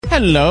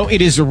Hello,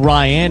 it is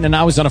Ryan, and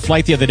I was on a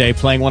flight the other day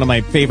playing one of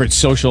my favorite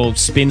social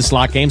spin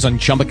slot games on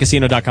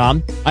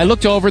ChumbaCasino.com. I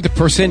looked over at the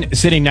person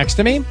sitting next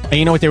to me, and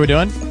you know what they were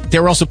doing? They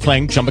were also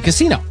playing Chumba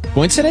Casino.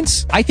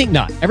 Coincidence? I think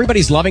not.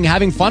 Everybody's loving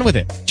having fun with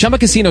it. Chumba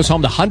Casino is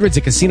home to hundreds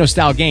of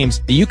casino-style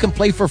games that you can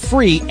play for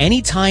free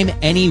anytime,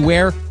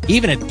 anywhere,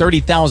 even at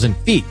 30,000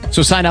 feet.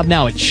 So sign up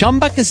now at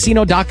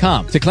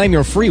ChumbaCasino.com to claim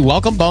your free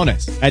welcome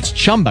bonus. That's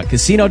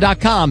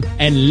ChumbaCasino.com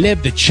and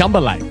live the Chumba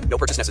life. No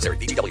purchase necessary.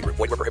 VGW. Void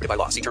where prohibited by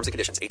law. See terms and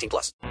conditions. 18+.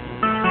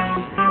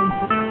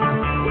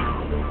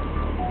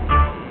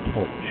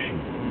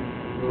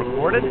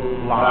 Recorded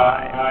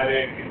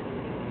live.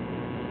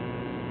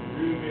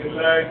 Do me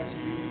like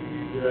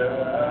Jesus,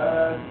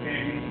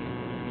 ain't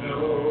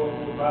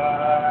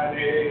nobody.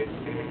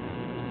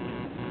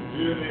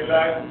 Do me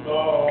like the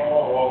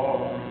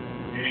Lord,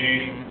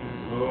 ain't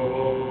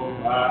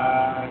nobody.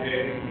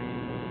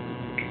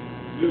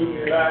 Do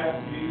me like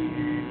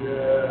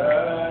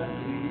Jesus,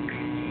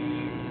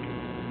 he's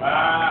my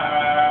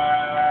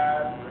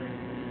friend.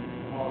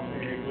 Come on,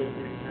 sing it with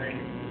me, sing.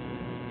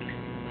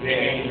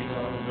 Ain't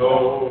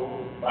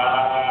nobody.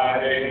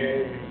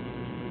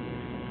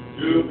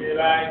 Do me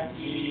like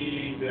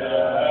Jesus,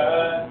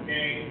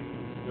 ain't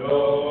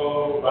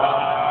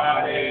nobody.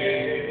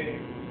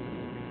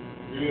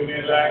 Do me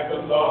like the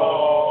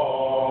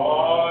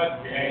Lord,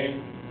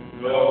 ain't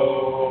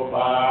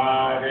nobody.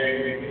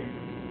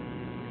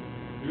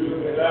 Do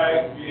me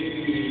like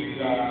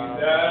Jesus,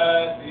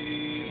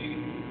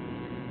 he's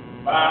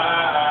my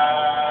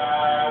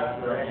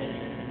friend.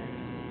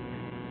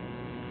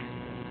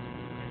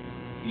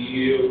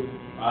 Heal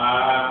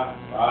my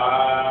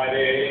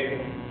body.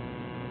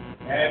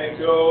 And he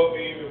told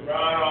me to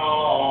run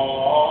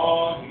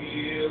on,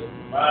 heal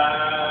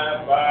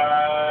my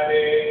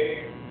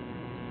body.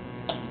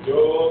 He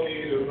told me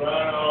to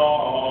run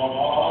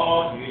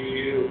on,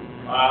 heal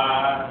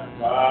my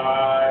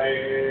body.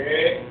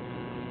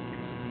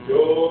 He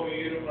told me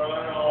to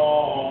run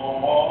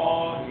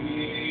on,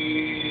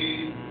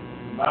 heal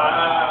my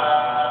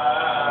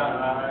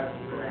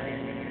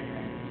friend.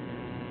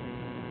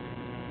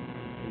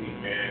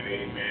 Amen,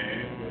 amen.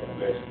 God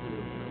bless you.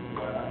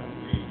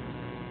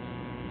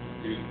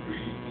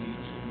 Greet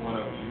each one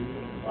of you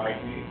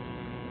almighty,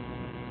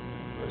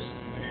 bless the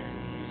name of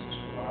Jesus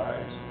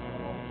Christ,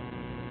 our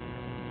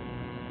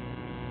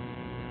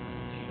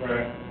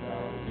strength,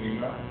 our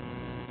Redeemer,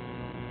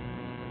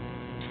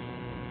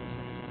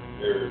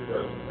 very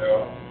present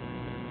help,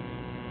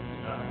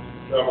 time of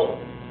trouble,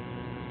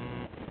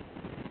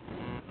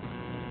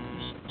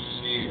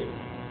 shield,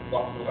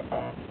 buckle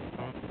out.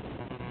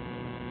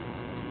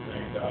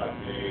 Thank God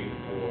today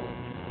for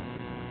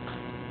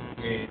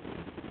being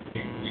who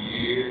he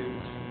is,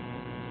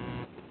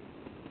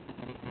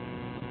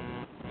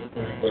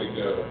 doing what he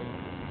does.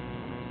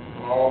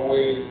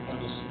 Always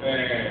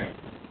understand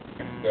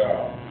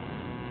God.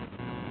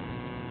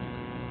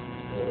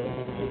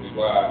 We'll be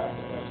wise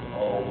for us to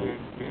always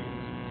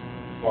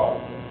follow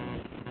him.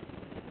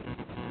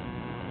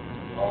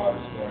 God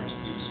is going to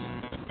do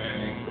some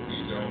things that we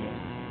don't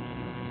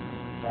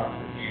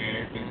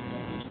comprehend. He's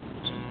going to do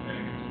some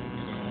things that we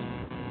don't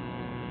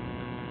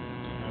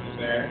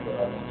understand, but I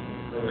want to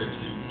encourage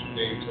you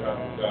today, child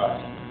of God.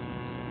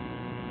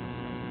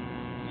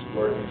 He's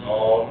working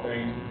all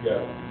things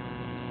together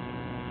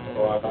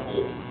for our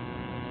good.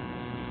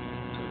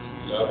 Because we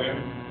love him,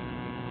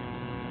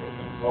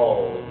 we're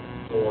called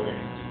according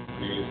to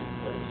his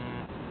purpose.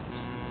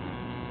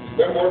 We've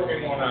been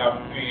working on our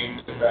theme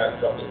the past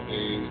couple of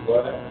days,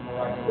 what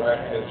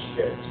miraculous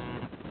sketch.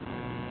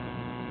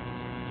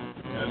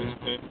 You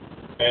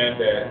understand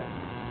that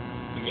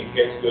we can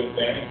catch good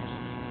things,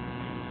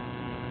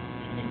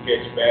 we can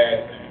catch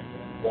bad things.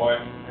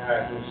 One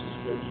passage of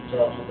scripture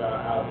talks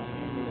about how the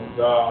kingdom of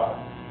God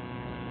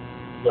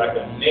is like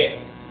a net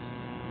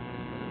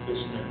the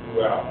fisherman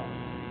threw out.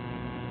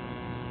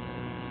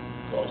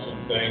 Caught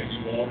some things he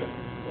wanted,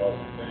 caught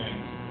some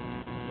things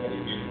that he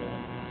didn't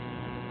want.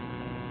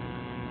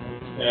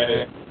 Understand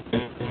that in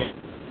the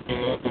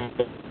kingdom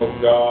of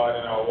God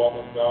and our walk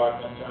with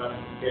God, sometimes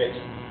we catch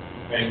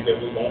things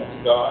that we want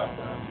from God,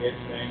 sometimes we catch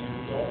things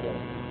we don't want.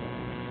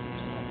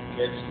 Sometimes we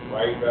catch the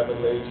right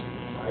revelation,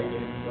 the right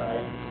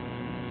insight.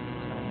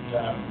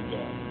 Sometimes we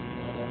don't.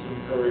 I want to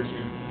encourage you,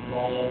 keep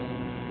on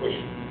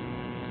pushing,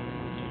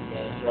 keep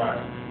on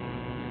trying,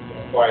 keep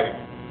on fighting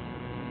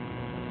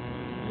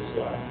in this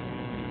life.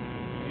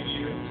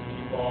 Continue to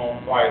keep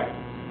on fighting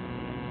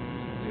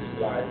in this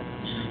life.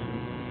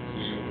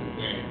 You will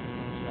win.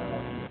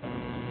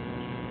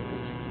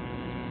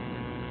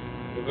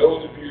 For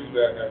those of you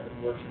that have been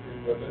worshiping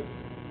with us,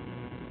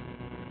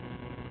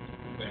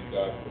 thank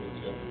God for the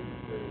chapter.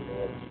 Pray the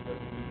Lord.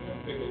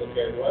 Take a look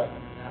at what?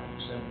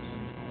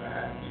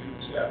 Matthew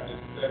chapter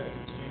 17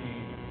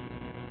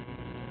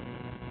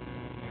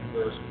 and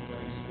verse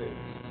 26.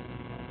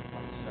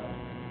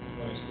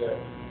 27.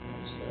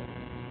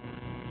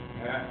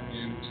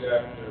 Matthew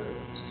chapter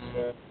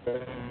 17,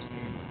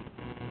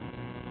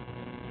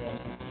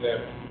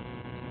 27.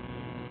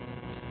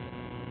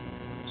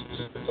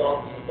 It's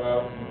talking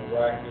about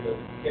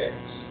miraculous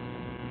catch.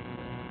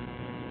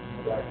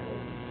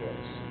 miraculous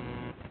gifts.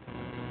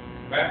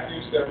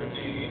 Matthew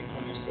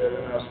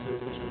 17:27, our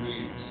scripture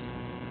reads,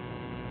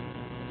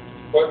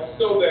 "But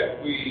so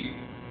that we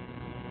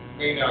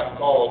may not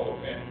cause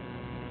offense,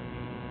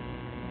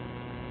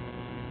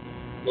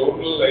 go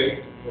to the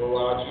lake, throw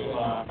out your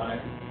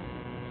line,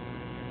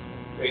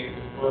 take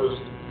the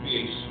first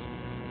fish,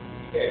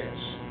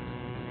 catch,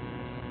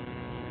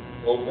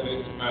 open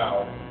its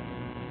mouth,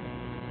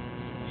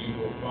 you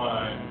will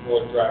find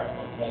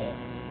 4-drachma coin.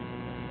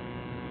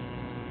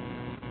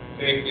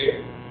 Take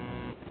it,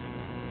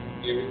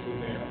 give it to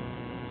them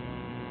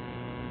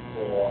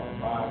for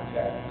my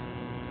tax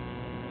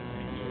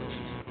and yours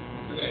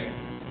to them,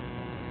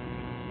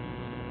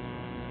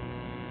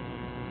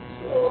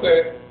 so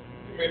that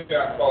you may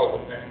not cause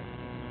offense.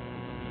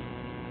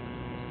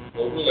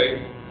 Go to the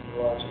lake,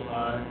 throw out your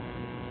line,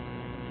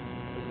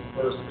 with the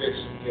first fish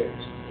you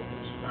catch, open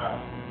its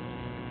mouth.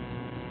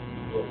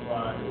 You will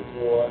find the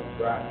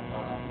 4-drachma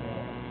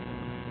coin.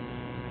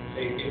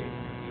 Take it,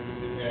 give it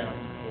to them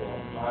for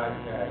my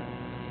tax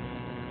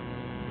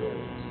and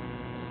yours."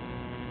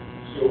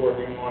 Still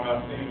working on our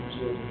theme,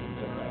 children of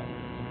God.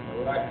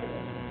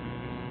 Miraculous.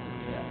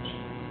 Catch.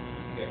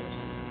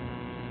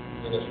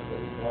 Let us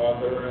pray.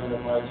 Father, in the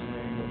mighty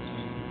name of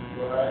Jesus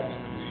Christ,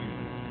 we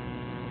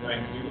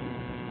thank you,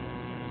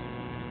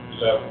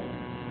 love you,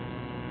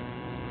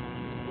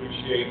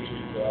 appreciate you,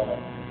 God,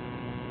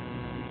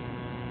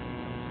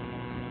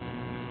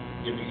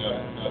 giving us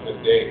another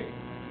day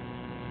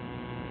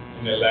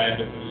in the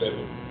land of the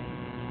living,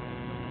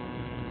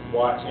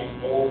 watching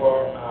over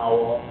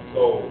our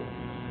souls,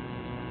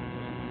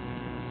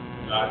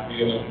 not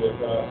dealing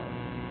with us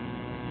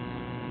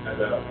as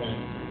our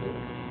sins do.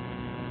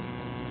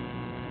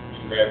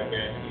 You have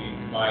been a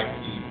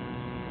mighty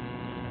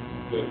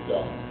good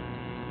God.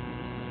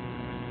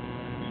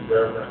 We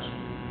reverence you.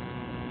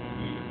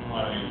 We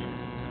honor you.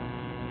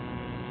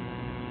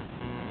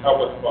 Help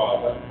us,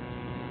 Father.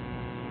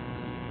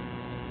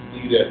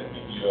 Lead us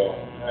in your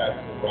path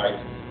of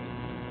righteousness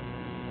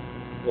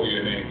for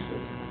your name's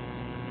sake.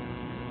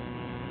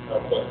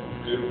 Help us to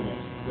do and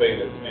say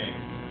the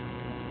things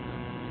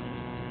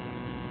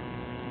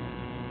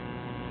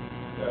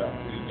that are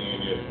pleasing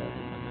in your sight.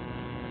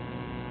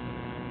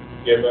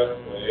 Give us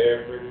for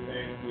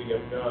everything we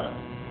have done,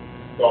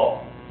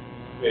 thought,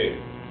 said,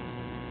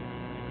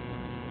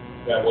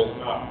 that was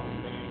not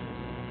pleasing.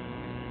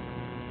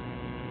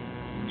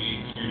 We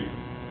need you,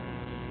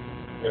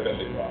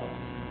 Heavenly Father.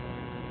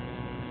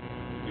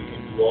 We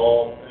can do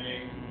all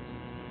things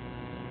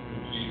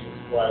through Jesus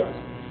Christ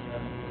who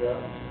strengthens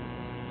us.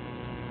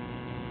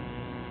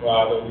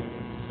 Father, we can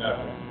do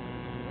nothing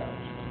without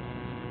you.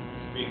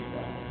 Speak,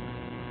 Father.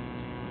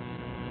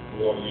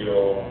 For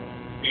your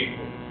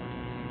people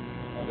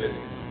are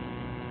listening.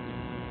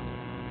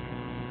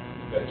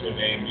 Let your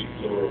name be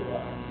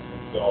glorified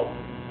and exalted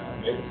in our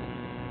midst.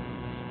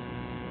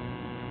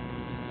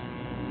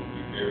 We will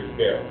be very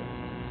careful.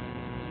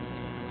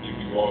 Give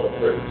you all the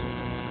praise.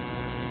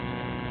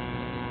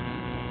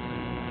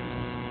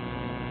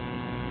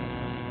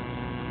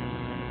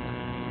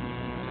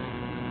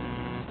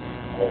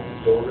 All the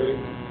glory,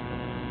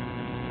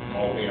 and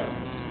all the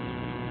honor.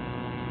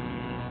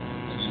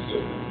 In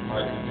Jesus'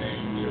 mighty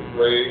name we are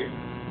prayed.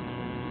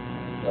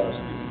 God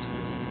speak to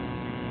you.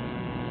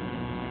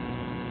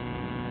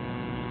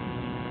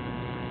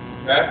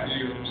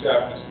 Matthew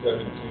chapter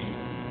 17,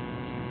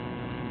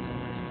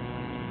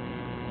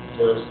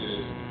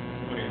 verses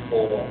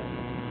 24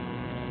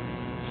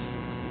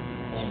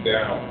 on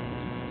down.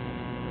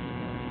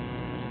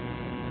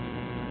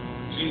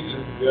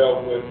 Jesus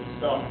dealt with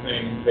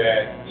something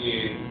that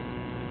is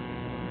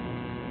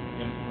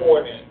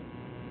important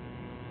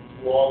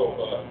to all of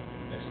us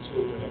as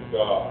children of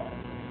God.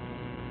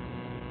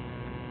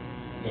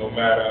 No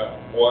matter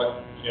what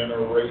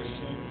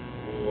generation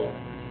or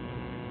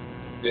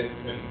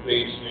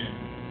dispensation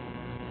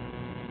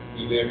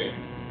we live in.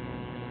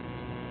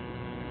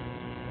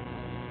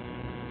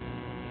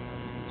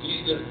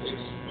 Jesus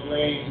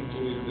explained to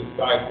his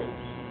disciples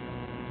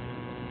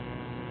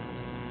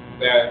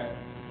that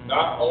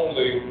not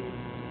only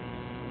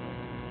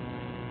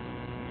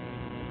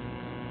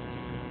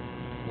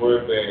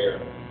were there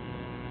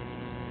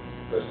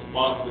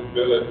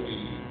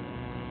responsibilities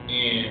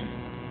in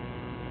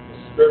the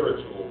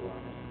spiritual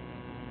realm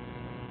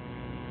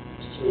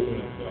as children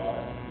of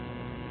God,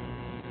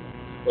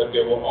 but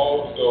there were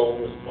also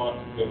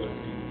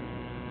responsibilities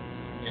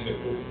in the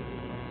physical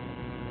realm,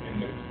 in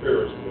the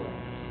spiritual realm,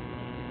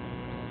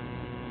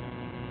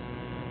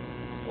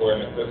 or in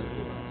the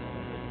physical realm.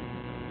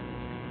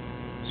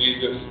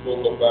 Jesus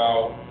spoke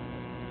about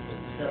the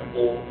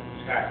temple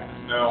tax.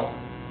 Now,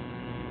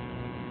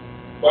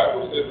 the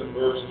Bible says in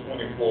verse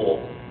 24,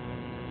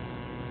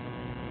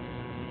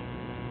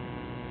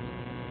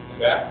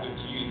 that after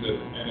Jesus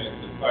and his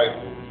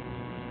disciples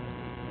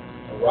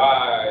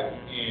arrived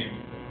in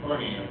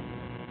Capernaum,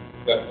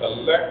 the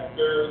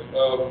collectors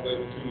of the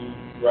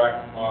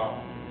 2-drachma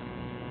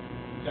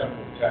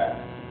temple tax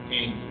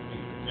came to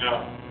people. Now,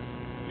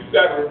 you've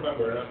got to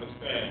remember and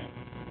understand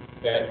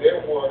that there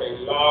were a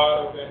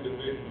lot of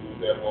individuals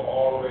that were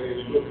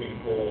already looking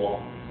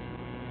for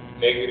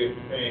negative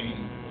things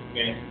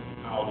against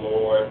our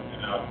Lord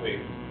and our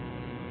Savior.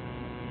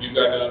 You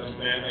got to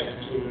understand that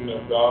as children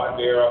of God,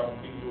 there are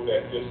people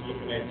that just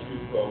looking at you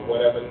for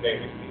whatever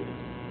negative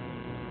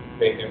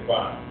they can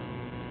find.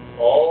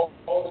 All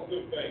the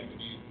good things that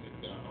Jesus has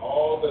done,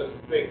 all the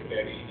sick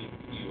that he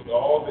healed,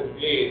 all the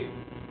dead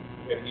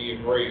that he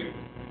has raised.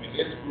 In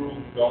this group,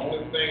 the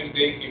only thing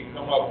they can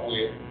come up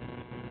with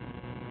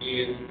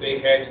is they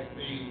hadn't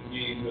seen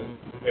Jesus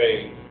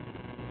pay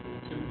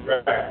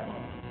 2-drachma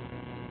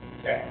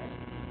tax.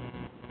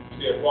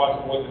 See,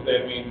 Apostle, what does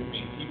that mean to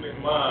me? Keep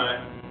in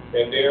mind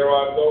that there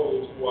are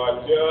those who are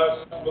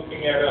just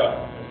looking at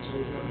us as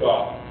children of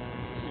God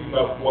to see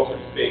what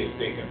mistakes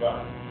they can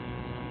find,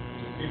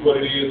 to see what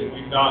it is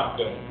we've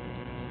not done,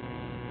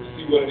 to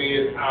see what it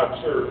is our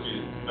church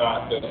is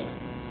not done.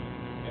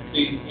 And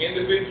see,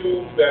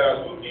 individuals that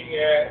are looking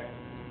at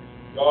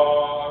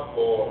God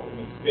for the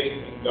mistakes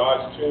in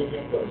God's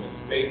children, for the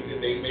mistakes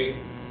that they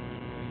make,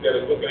 instead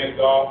of looking at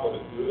God for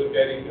the good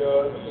that he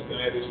does and looking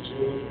at his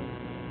children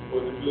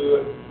for the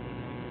good,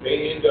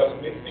 they end up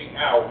missing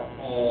out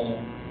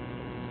on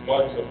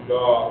much of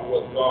God,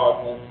 what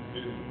God wants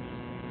to do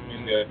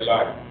in their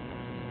life.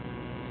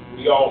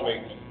 We all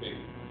make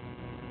mistakes.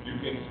 You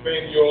can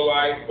spend your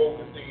life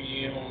focusing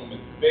in on the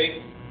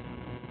mistakes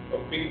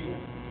of people.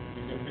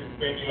 You can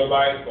spend your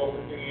life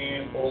focusing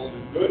in on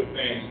the good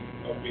things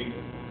of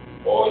people.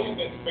 Or you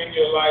can spend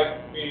your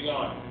life being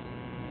honest,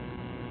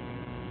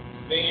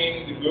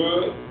 seeing the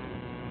good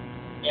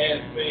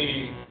and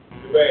seeing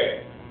the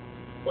bad.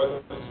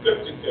 But the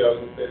scripture tells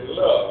us that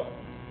love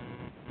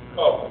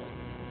covers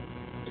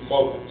the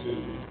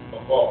multitude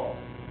of all.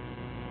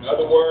 In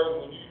other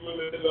words, when you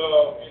really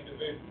love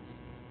individuals,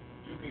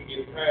 you can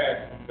get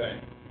past some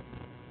things.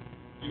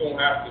 You don't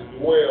have to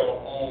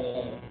dwell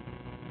on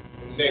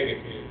the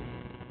negative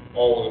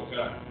all the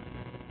time.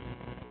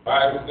 The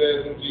Bible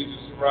says when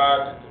Jesus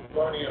arrived at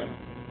Capernaum,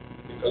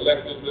 the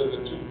collectors of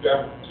the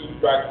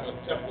 2-drachma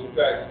temple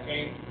tax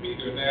came to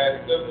Peter and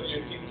asked, "Doesn't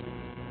your teacher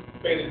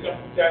pay the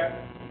temple tax?"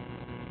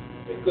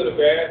 They could have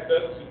asked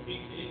us to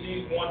teach, isn't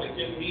he one that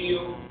just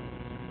healed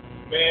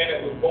the man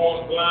that was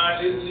born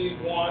blind? Isn't he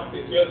one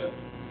that just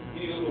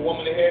healed the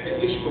woman that had the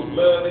issue of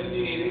blood? Isn't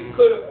he? They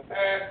could have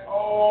asked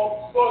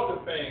all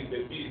sorts of things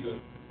that Jesus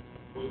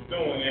was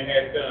doing and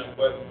had done,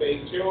 but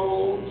they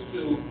chose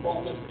to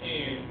focus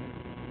in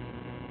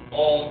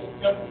on the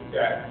temple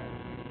tax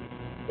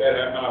that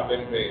have not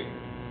been paid.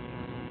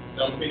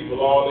 Some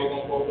people, all they're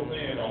going to focus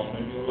in on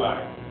in your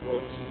life is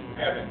what you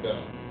haven't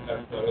done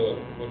as a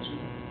husband, what you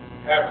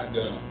haven't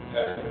done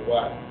as a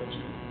wife, what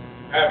you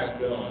haven't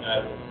done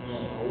as a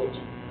son, or what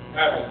you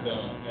haven't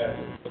done as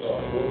a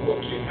daughter, or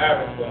what you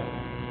haven't done.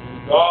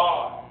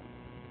 God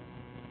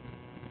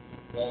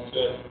wants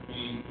us to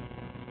be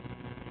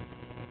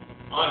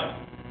honest.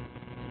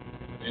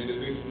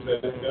 Individuals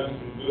that have done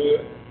some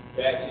good,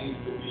 that needs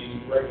to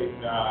be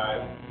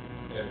recognized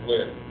as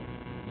well,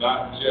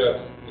 not just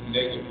the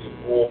negative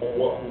or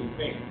what we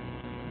think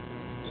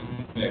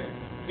is negative.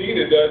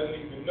 Peter doesn't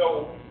even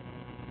know.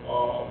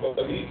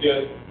 But he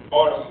just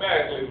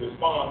automatically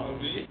responds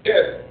and says,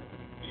 "Yes,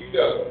 he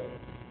does,"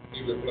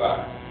 he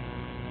replied.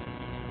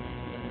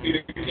 When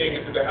Peter came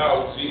into the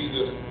house,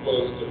 Jesus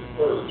was the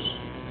first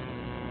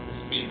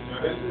to speak.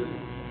 Now, this is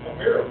a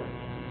miracle.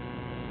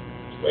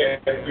 This way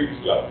I had Greek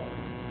stuff.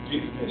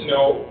 Jesus didn't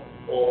know,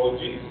 or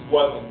Jesus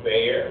wasn't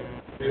there.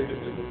 This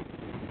is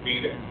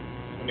Peter,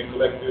 when the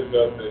collectors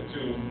of the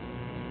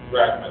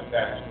 2-drachma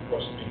tax were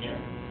questioning him.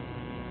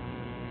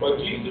 But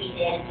Jesus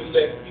wanted to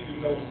let Peter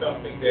know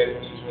something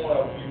that each one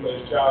of you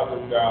as child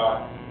of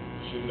God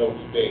should know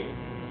today.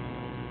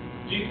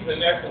 Jesus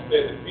in essence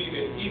said to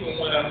Peter,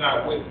 even when I'm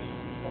not with you,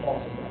 come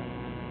on somebody,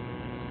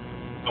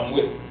 I'm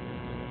with you.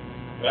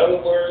 In other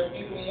words,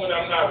 even when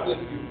I'm not with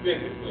you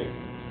physically,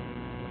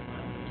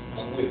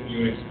 I'm with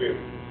you in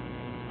spirit.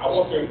 I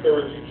want to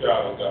encourage you,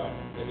 child of God,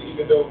 that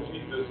even though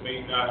Jesus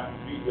may not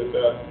be with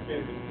us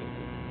physically,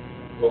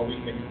 where we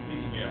can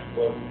see him,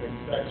 where we can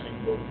touch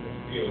him, where we can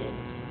feel him,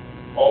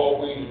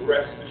 always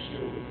rest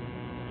assured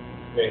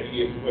that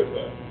he is with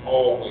us,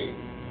 always,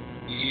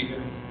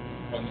 even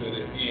unto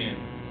the end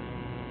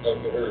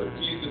of the earth.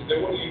 Jesus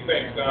said, "What do you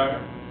think,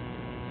 Simon?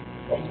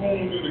 From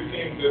whom do the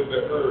kings of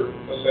the earth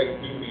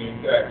collect duty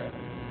and taxes?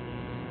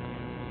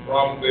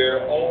 From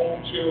their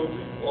own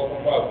children or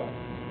from others?"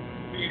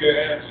 Peter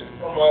answered,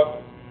 "From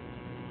others."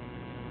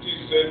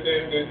 Jesus said,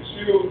 "Then the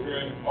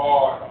children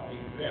are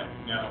exempt."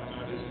 Now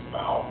this is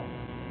powerful.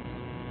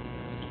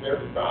 It's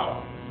very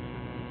powerful.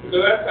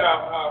 Because that's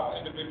how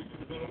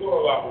individuals in the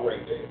world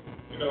operate.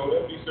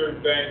 There'll be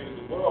certain things that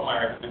the world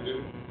might have to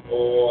do,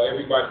 or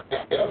everybody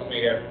else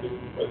may have to do,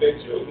 but their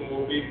children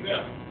will be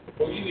exempt.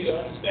 Well, you need to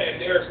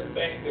understand there are some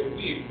things that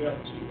we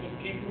exempt to in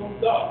the kingdom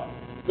of God.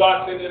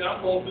 God said that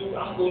I'm going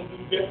to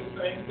do just the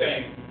same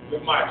thing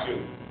with my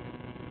children.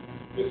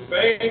 The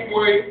same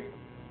way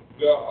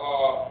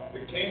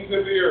the kings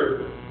of the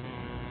earth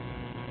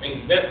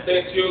exempt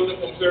their children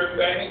from certain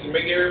things and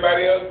make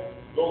everybody else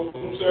go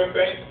through certain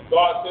things,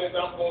 God says,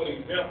 I'm going to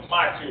exempt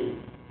my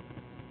children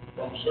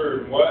from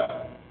certain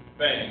what?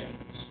 Things.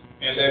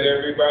 And let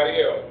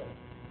everybody else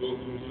go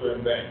through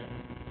certain things.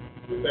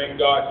 We thank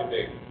God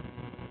today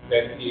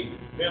that He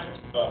exempts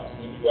us.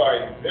 When you are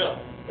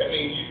exempt, that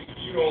means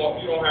you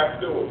don't have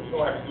to do it. You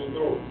don't have to go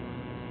through it.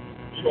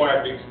 You don't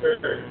have to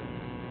experience it.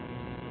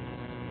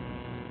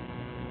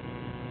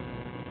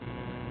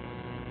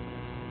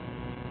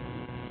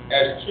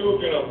 As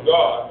children of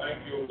God,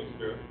 thank you, Holy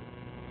Spirit,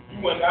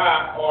 you and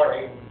I are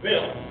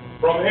exempt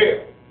from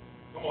hell.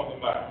 Come on,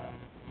 somebody.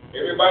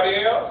 Everybody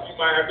else, you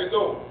might have to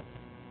go.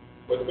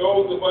 But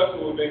those of us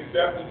who have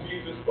accepted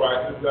Jesus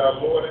Christ as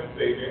our Lord and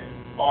Savior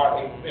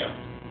are exempt.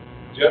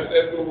 Just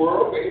as the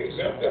world, they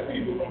exempt their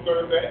people from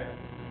certain things.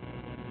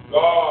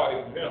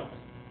 God exempts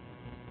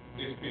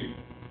His people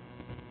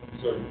from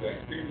certain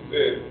things. People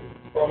said,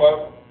 from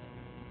us.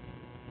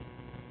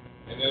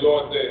 And the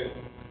Lord said,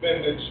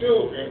 then the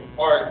children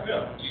are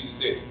exempt, Jesus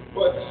said,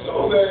 but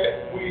so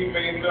that we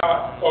may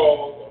not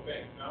cause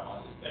offense.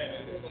 Now, understand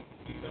that there's going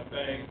to be some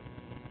things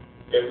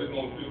that we're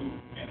going to do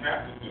and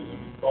have to do,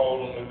 and we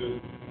call on to do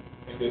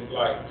in this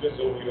life, just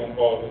so we don't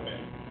cause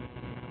offense.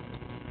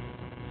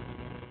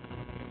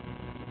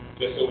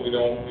 Just so we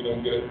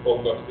don't get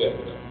folks upset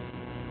with us.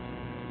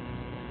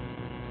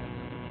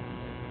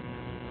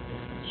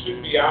 It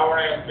should be our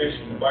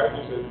ambition. The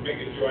Bible says, make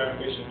it your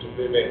ambition to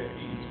live at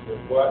peace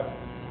with what?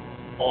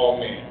 All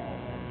men,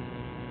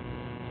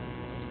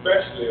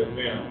 especially of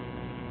them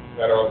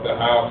that are of the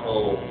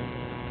household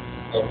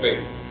of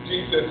faith.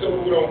 Jesus said, so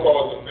we don't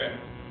cause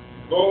offense.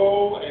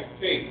 Go and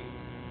take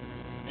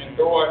and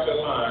throw out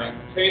your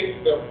line.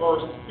 Take the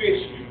first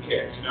fish you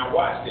catch. Now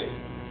watch this.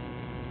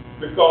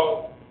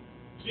 Because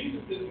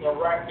Jesus'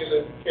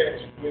 miraculous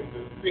catch with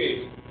the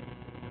fish,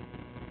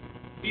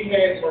 He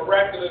had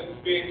miraculous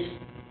fish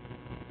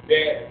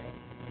that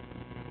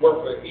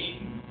were for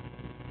eating.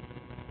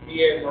 He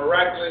had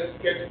miraculous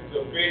catches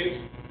of fish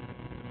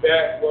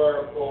that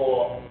were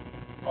for,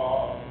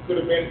 could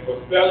have been for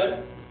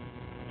selling.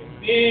 And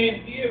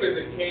then here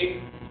is a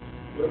case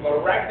with a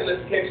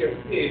miraculous catch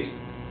of fish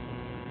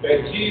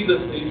that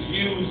Jesus is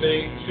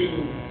using to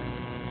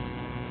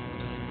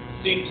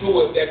see to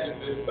it that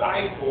the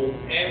disciples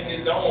and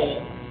His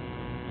own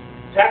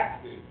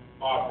taxes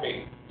are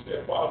paid. He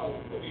said, Father,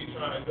 what are you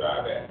trying to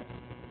drive at?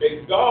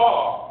 That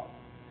God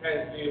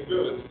has the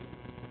ability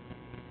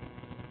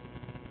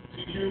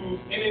to use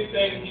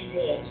anything He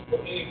wants for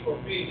any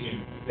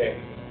provision that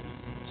He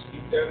wants.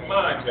 Keep that in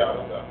mind, child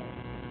of God.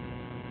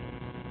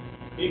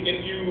 He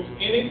can use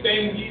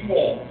anything He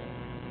wants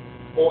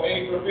for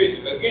any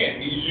provision.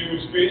 Again, He's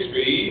used fish for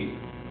eating.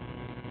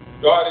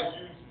 God has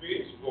used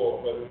fish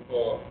for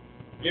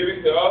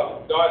giving to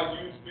others. God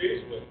has used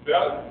fish for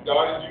selling.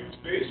 God has used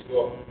fish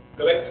for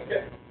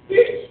collecting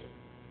fish.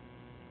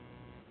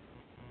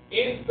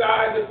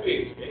 Inside the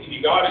fish,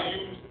 God has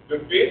used the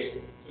fish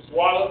to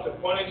swallow, to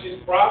punish His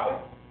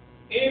prophet.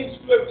 In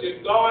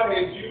Scripture, God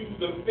has used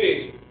the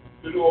fish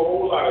to do a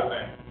whole lot of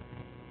things.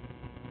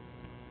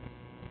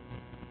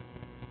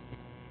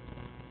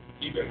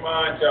 Keep in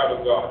mind, child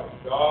of God,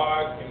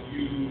 God can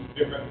use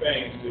different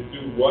things to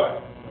do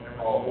what?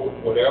 Or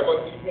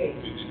whatever He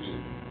wants it to do.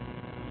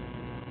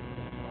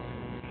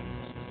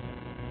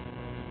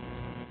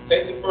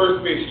 Take the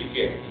first fish you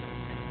get.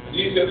 And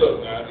He said,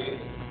 look,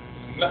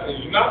 now,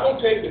 you're not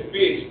going to take the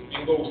fish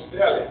and go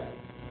sell it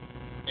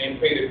and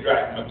pay the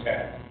drachma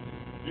tax.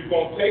 You're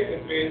going to take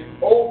the fish,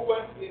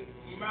 open its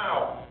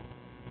mouth.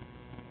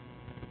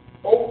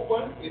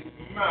 Open its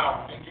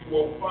mouth, and you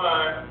will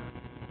find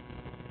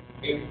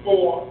a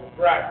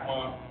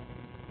four-drachma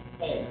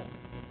coin.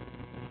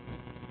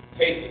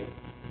 Take it.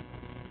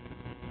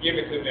 Give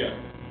it to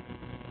them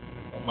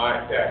on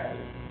my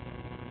taxes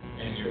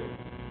and yours.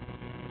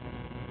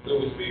 So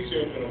we see,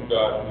 children of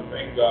God, and we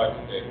thank God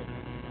today.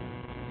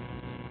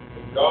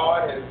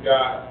 God has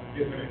got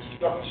different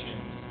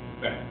instructions.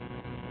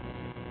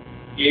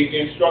 He gave the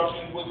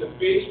instructions with the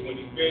fish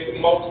when He fed the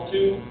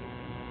multitude.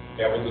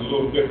 That was a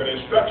little different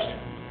instruction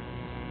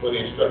for the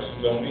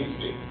instructions on these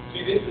fish.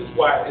 See, this is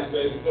why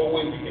there's no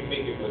way we can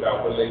make it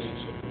without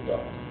relationship with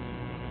God.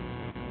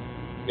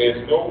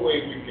 There's no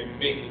way we can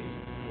make it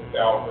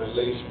without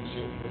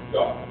relationship with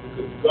God.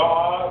 Because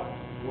God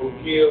will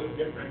give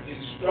different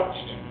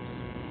instructions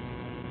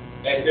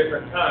at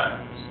different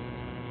times.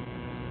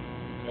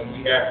 And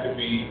we have to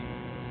be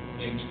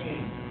in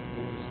tune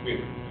with the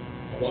Spirit.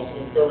 I want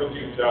to encourage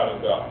you, child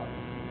of God,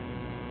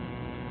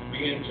 to be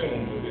in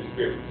tune with the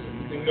Spirit so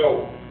you can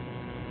know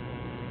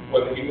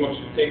whether He wants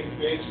you to take the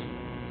fish,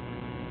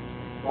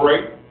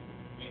 break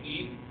and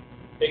eat,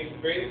 take the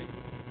fish,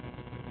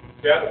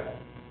 sell it,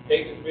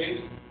 take the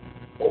fish,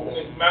 open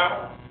His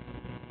mouth,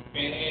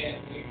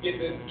 and get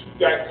the two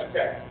guys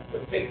attacked.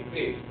 But take the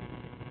fish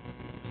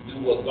and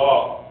do what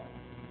God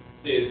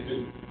says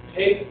do.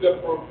 Take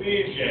the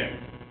provision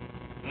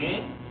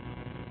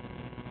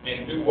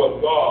and do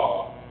what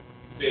God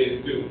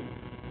says do.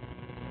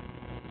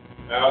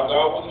 Now,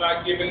 God was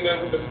not giving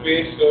them the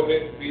fish so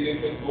that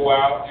they can go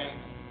out and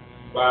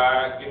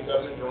get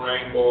something to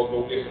drink, or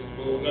go get some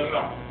food. No, no,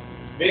 no.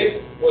 This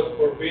was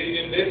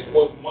provision. This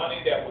was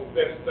money that was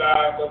set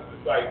aside for the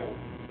disciples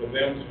for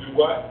them to do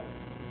what?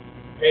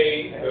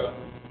 Pay to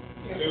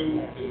the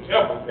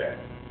temple tax.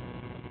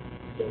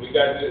 So we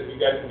got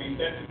to be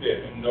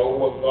sensitive and know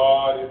what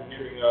God is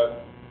giving us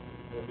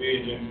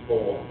provisions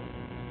for,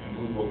 and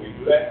we will be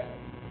blessed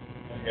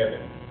in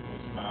heaven.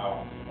 We'll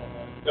smile on us.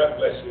 God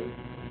bless you,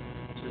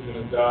 children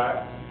of God.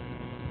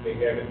 May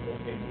heaven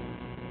continue to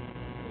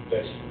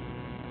bless you.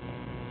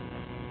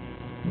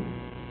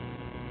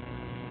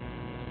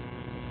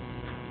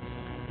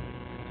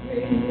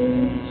 Bring me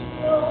to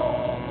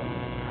Lord,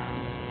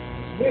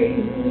 bring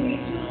me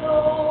to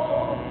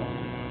Lord,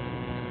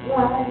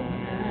 right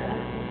now.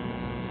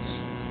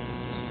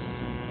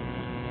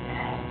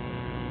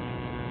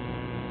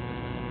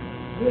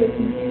 Bring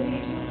me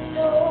to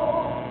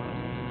Lord,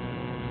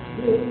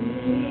 bring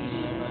me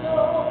to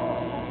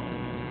Lord,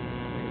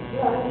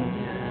 right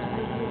now.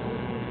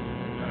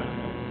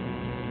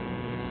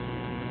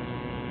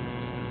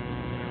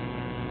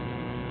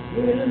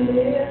 We'll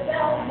lift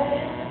our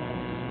hands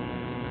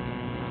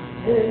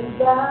and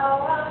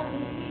bow our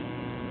knees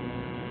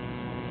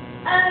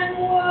and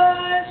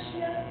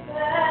worship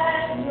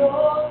at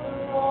your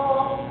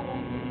throne.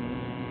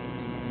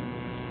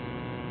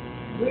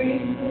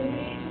 Bring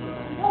me to the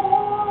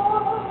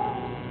Lord,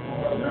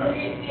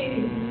 bring me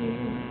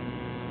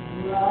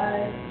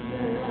right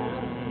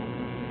now.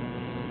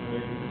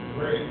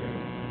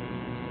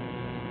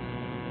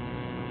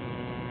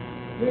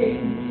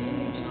 Bring me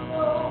to the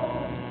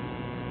Lord,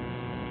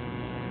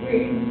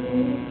 bring me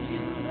to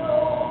the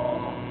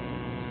Lord.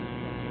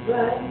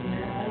 Right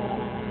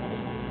now,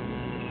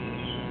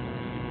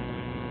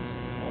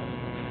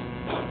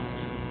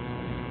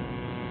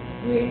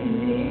 bring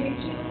me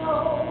to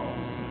Lord,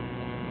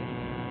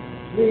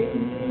 bring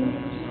me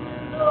to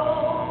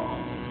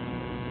Lord,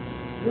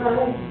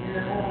 right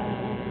now.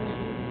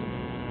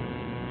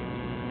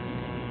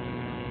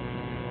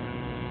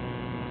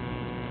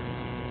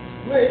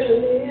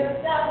 We'll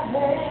lift our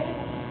hands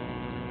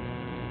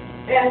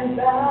and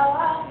bow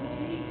our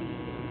knees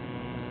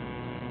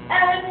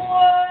and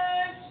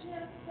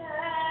worship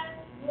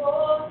at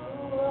your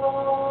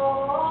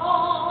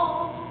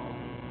throne.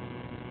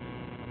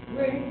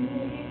 Bring me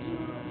to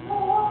the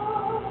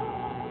Lord,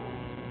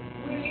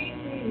 bring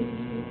me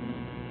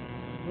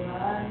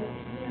right now.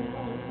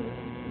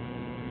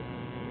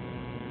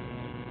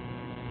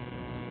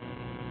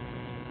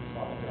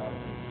 Father God,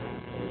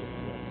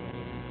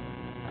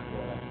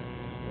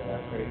 I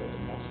pray that the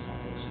next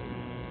time we see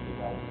the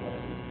right way,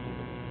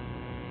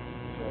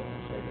 I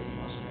pray that you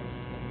must make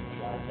me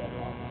drive better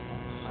on the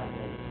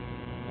highway,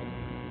 and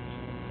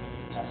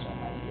pass on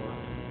my work,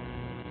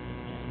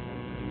 and when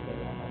you do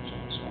better on my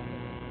job, so I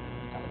can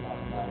have a lot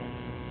of money.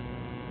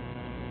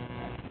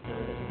 I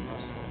pray that we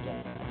must go down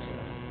to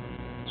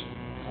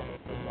have a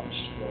good life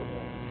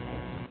struggle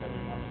and every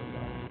month of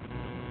life.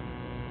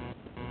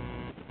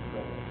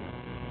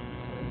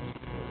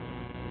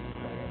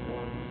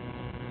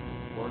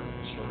 Work,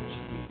 church,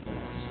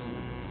 weekends,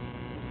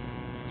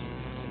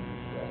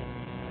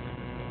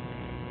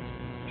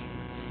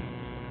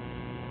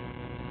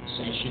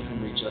 Saints, you can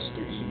reach us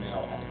through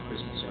email at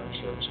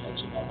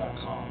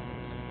thechristiancenterchurch@gmail.com.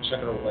 Check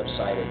out our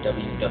website at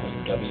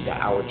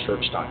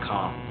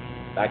www.ourchurch.com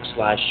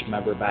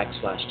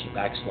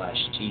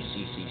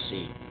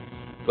 /member/t/TCCC.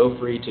 Feel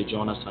free to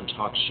join us on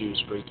TalkShoe,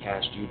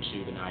 Spreecast,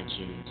 YouTube, and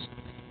iTunes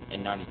at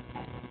 9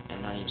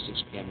 and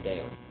 6 p.m.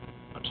 daily.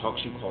 On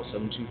TalkShoe, call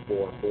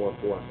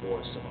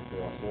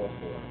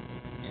 724-444-7444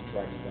 and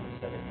try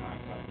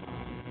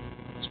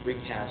D17959.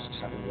 Spreecast,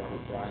 having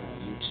Robert Bryan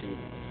on YouTube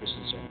and the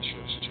Christian Center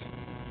Church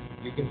channel.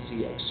 You can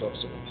see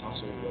excerpts of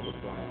Apostle Robert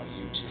Bryan on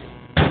YouTube.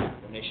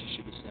 Donations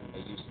should be sent by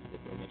using the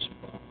donation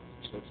button on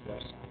the church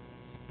website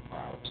or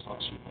our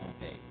TalkShoe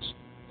homepage.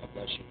 God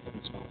bless you.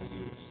 Heaven smile on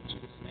you. In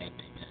Jesus' name,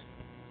 amen.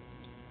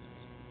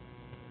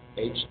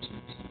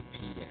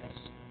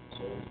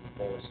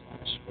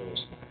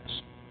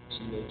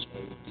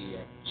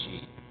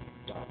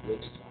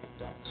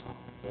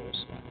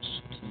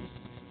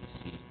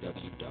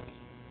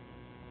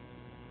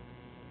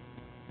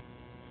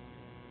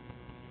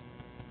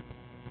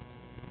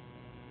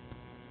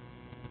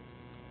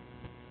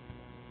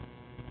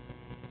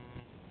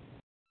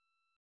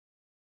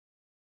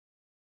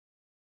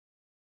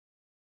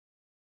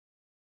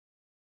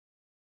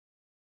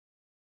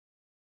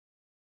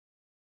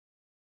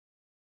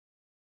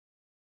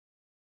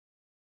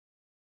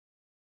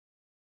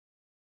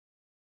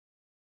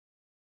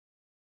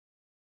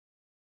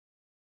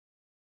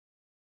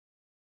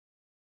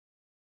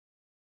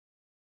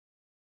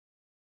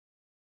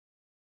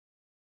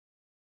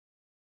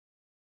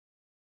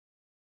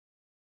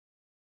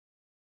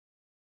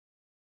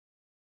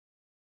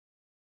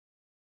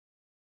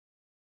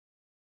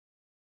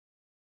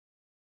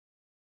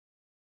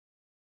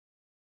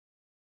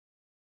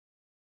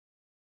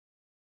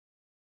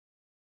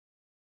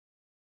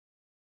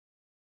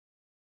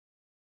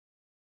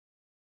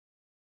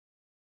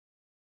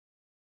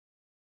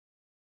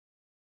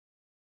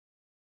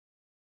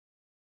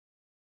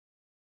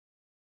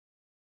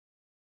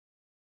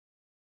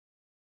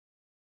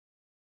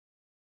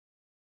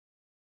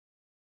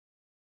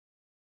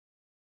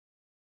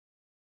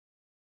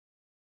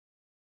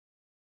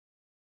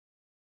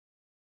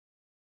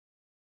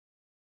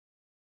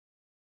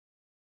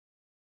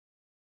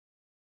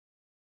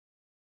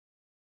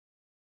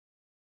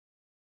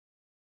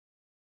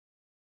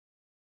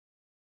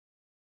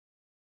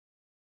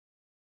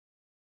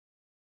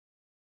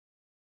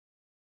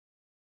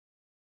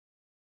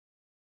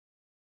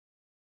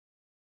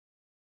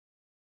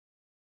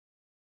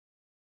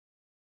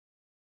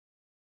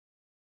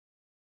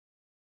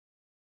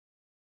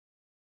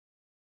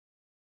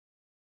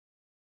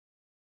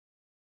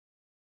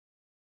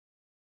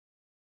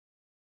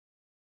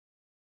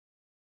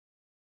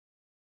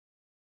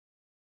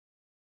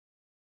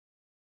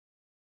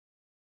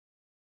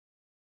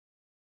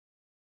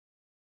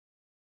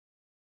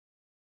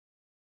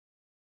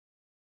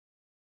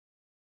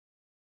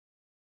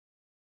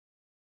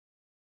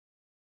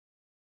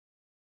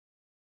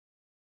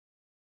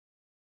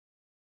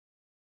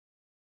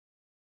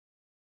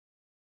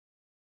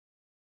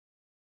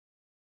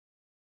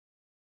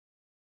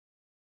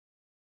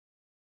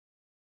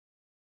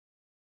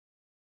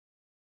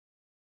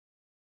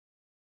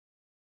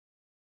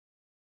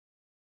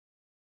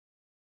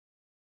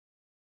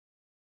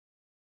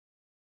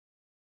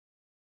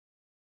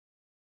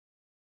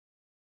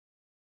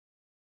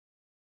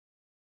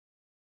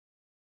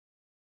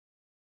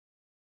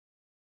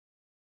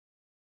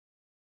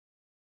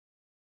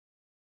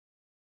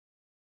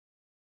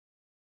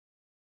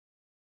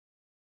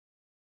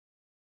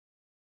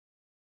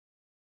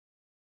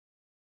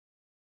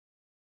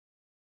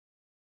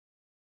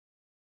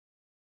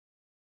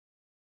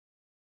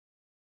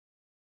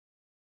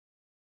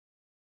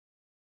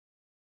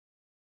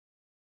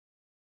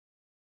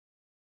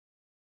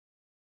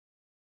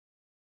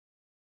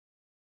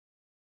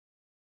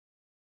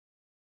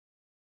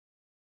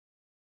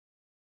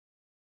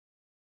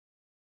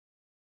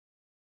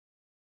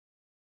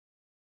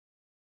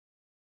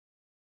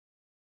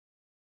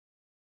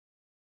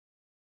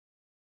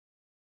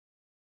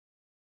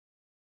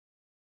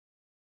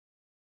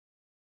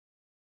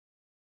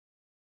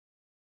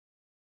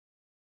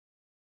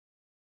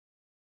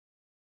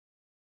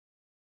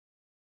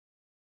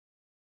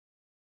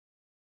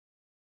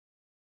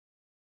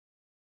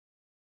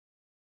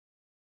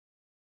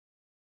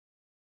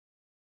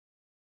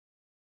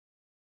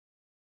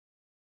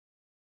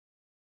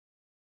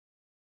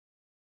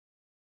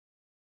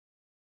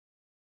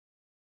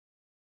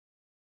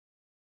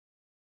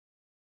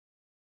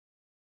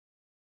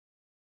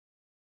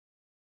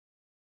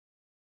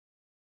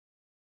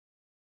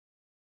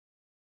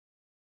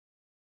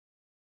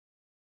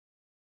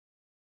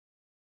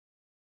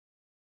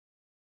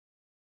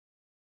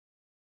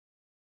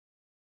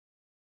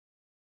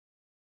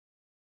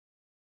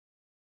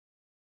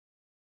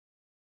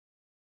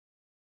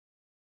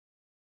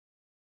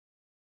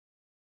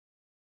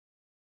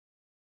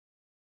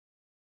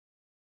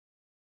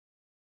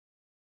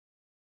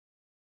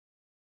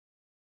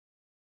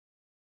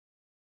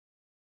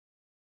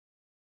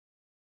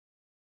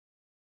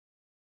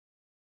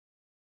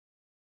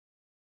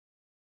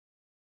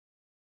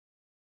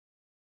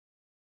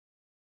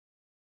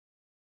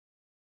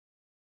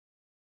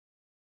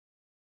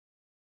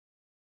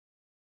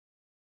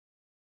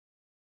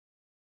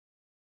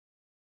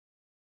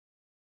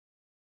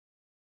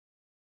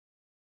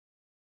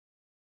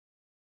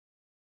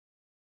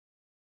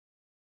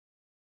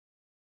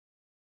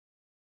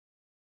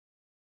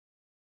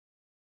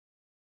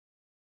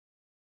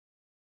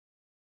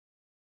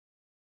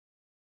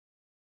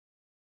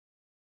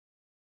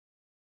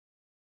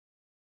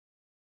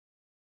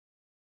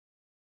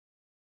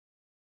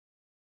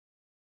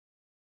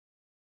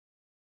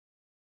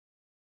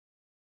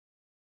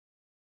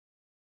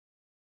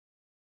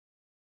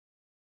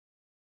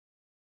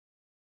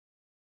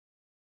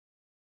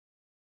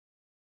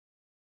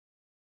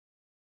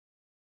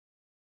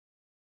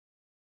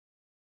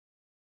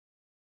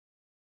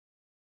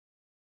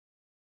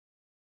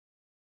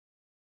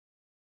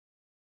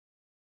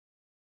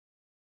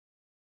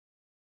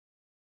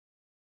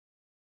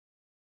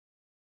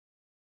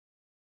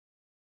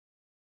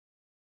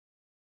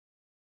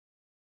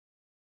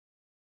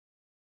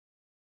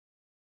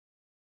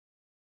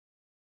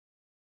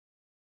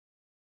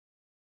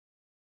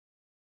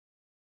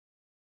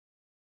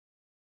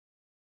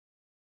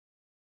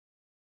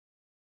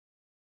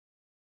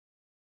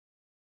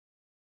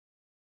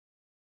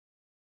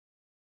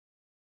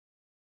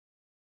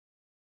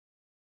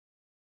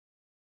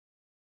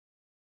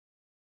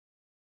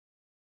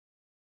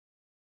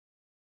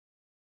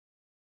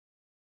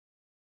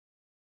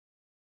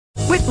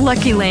 With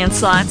Lucky Land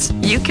Slots,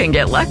 you can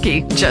get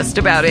lucky just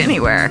about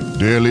anywhere.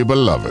 Dearly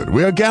beloved,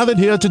 we are gathered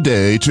here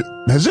today to...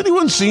 Has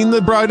anyone seen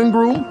the bride and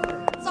groom?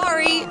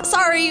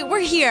 Sorry, we're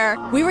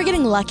here. We were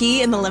getting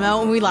lucky in the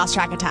limo and we lost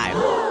track of time.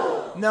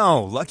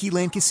 No, Lucky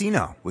Land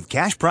Casino, with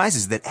cash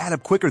prizes that add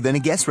up quicker than a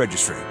guest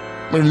registry.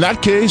 In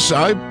that case,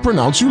 I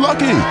pronounce you lucky.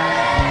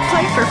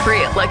 Play for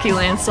free at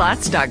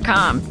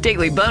LuckyLandSlots.com.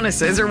 Daily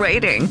bonuses are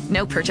waiting.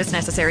 No purchase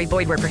necessary.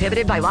 Void where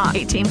prohibited by law.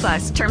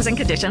 18+. Terms and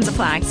conditions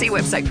apply. See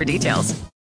website for details.